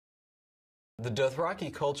The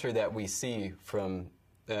Dothraki culture that we see from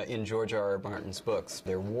in George R.R. Martin's books,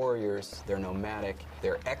 they're warriors, they're nomadic,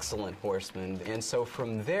 they're excellent horsemen, and so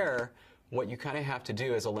from there, what you kind of have to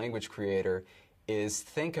do as a language creator is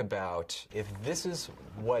think about if this is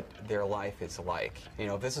what their life is like, you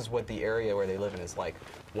know, if this is what the area where they live in is like,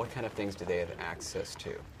 what kind of things do they have access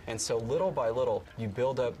to? And so little by little, you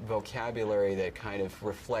build up vocabulary that kind of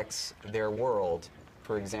reflects their world.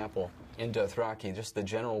 For example, in Dothraki, just the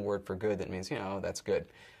general word for good that means, you know, that's good.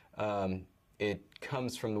 It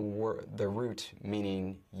comes from the root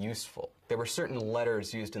meaning useful. There were certain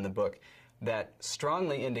letters used in the book that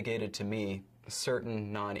strongly indicated to me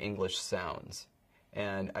certain non-English sounds.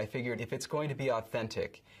 And I figured if it's going to be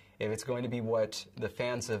authentic, if it's going to be what the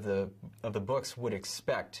fans of the books would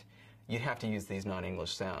expect, you'd have to use these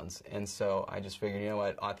non-English sounds. And so I just figured, you know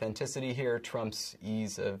what, authenticity here trumps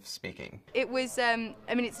ease of speaking. It was, I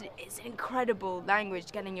mean, it's an incredible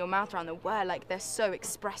language getting your mouth around the word. Like, they're so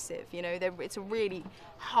expressive, you know, it's a really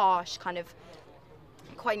harsh, kind of,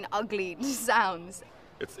 quite an ugly sounds.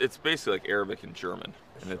 It's basically like Arabic and German,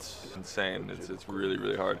 and it's insane. It's really,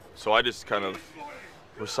 really hard. So I just kind of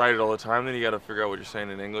recite it all the time, then you got to figure out what you're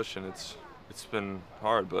saying in English, and it's been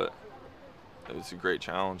hard, but it's a great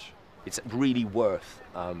challenge. It's really worth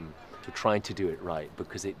trying to do it right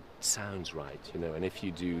because it sounds right, you know. And if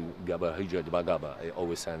you do gaba hujja gaba, it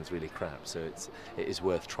always sounds really crap. So it is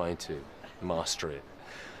worth trying to master it.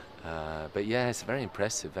 But yeah, it's very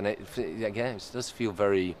impressive, and again, it does feel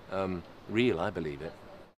very real. I believe it.